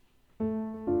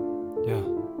Ja.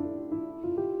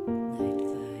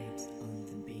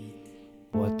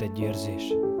 Volt egy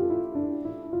érzés,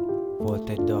 volt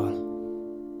egy dal,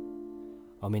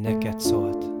 ami neked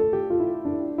szólt.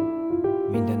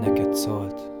 Minden neked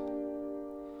szólt,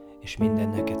 és minden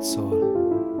neked szól.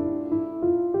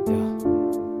 Ja.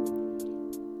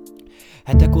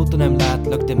 Hetek óta nem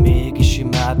látlak, de mégis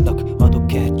imádlak.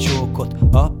 Adok egy csókot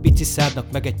a pici szádnak,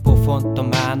 meg egy pofont a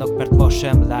mának, mert ma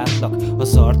sem látlak.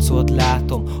 Az arcod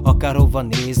látom, akárhova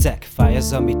nézek. Fáj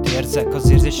az, amit érzek, az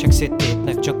érzések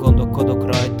széttépnek, csak gondolkodok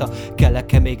rajta.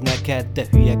 Kell-e még neked? De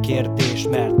hülye kérdés,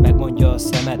 mert megmondja a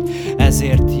szemed.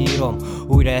 Ezért írom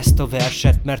újra ezt a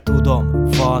verset, mert tudom,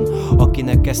 van,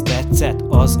 akinek ez tetszett.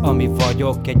 Az, ami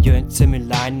vagyok, egy gyöngyszemű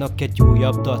lánynak egy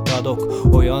újabb dalt adok.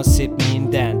 Olyan szép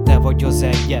minden, te vagy az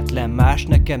egyetlen, más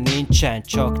nekem nincsen,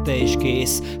 csak te és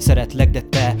kész. Szeretlek, de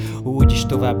te úgyis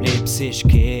tovább lépsz és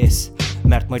kész.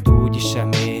 Mert majd úgyis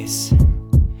emész,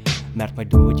 mert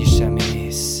majd úgyis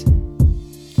emész.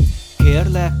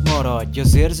 Kérlek, maradj,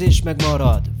 az érzés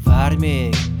megmarad, várj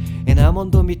még. Én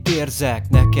elmondom, mit érzek,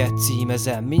 neked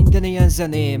címezem minden ilyen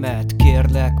zenémet.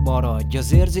 Kérlek, maradj,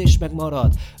 az érzés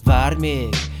megmarad, várj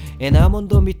még. Én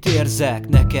elmondom, mit érzek,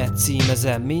 neked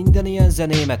címezem minden ilyen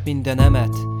zenémet,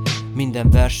 mindenemet, minden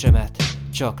versemet,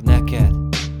 csak neked,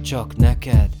 csak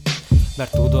neked.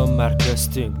 Mert tudom, már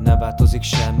köztünk nem változik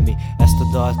semmi. Ezt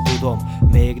a dalt tudom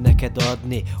még neked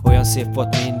adni. Olyan szép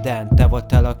volt minden, te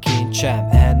voltál a kincsem.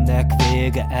 Ennek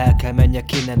vége, el kell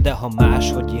menjek innen. De ha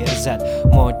máshogy érzed,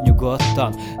 mondd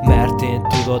nyugodtan, mert én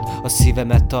tudod, a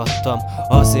szívemet adtam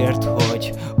azért,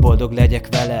 hogy boldog legyek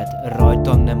veled.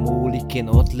 Rajtam nem múlik, én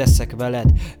ott leszek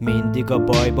veled mindig a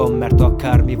bajban, mert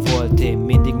akármi volt, én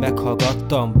mindig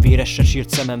meghallgattam. Véresre sírt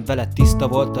szemem veled, tiszta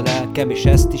volt a lelkem, és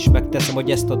ezt is megteszem, hogy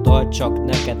ezt a dalt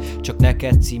csak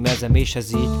neked címezem, és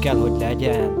ez így kell, hogy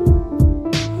legyen.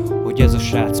 Hogy ez a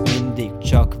srác mindig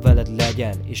csak veled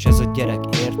legyen, és ez a gyerek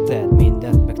érted,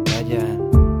 mindent megtegyen.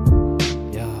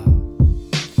 Ja.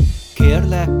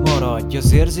 Kérlek, maradj,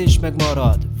 az érzés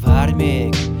megmarad, várj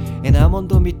még. Én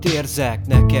elmondom, mit érzek,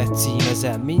 neked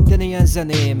címezem minden ilyen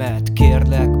zenémet.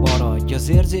 Kérlek, maradj, az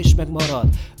érzés megmarad,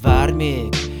 várj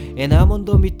még. Én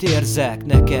elmondom, mit érzek,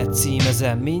 neked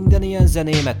címezem minden ilyen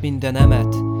zenémet,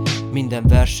 mindenemet, minden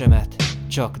versemet,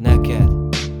 csak neked,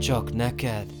 csak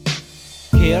neked.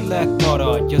 Kérlek,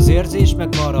 maradj, az érzés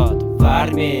megmarad,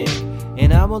 várj még.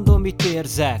 Én elmondom, mit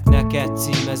érzek, neked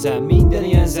címezem minden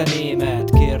ilyen zenémet.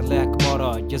 Kérlek,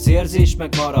 maradj, az érzés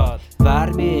megmarad,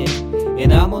 várj még.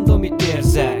 Én elmondom, mit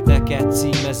érzek, neked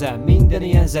címezem minden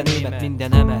ilyen zenémet,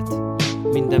 mindenemet,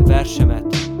 minden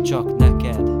versemet, csak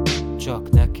neked,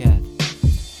 csak neked.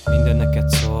 Minden neked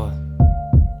szól,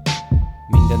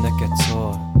 minden neked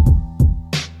szól,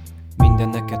 minden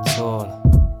neked szól,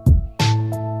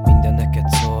 minden neked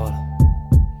szól,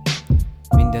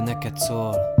 minden neked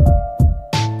szól,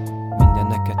 minden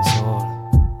neked szól.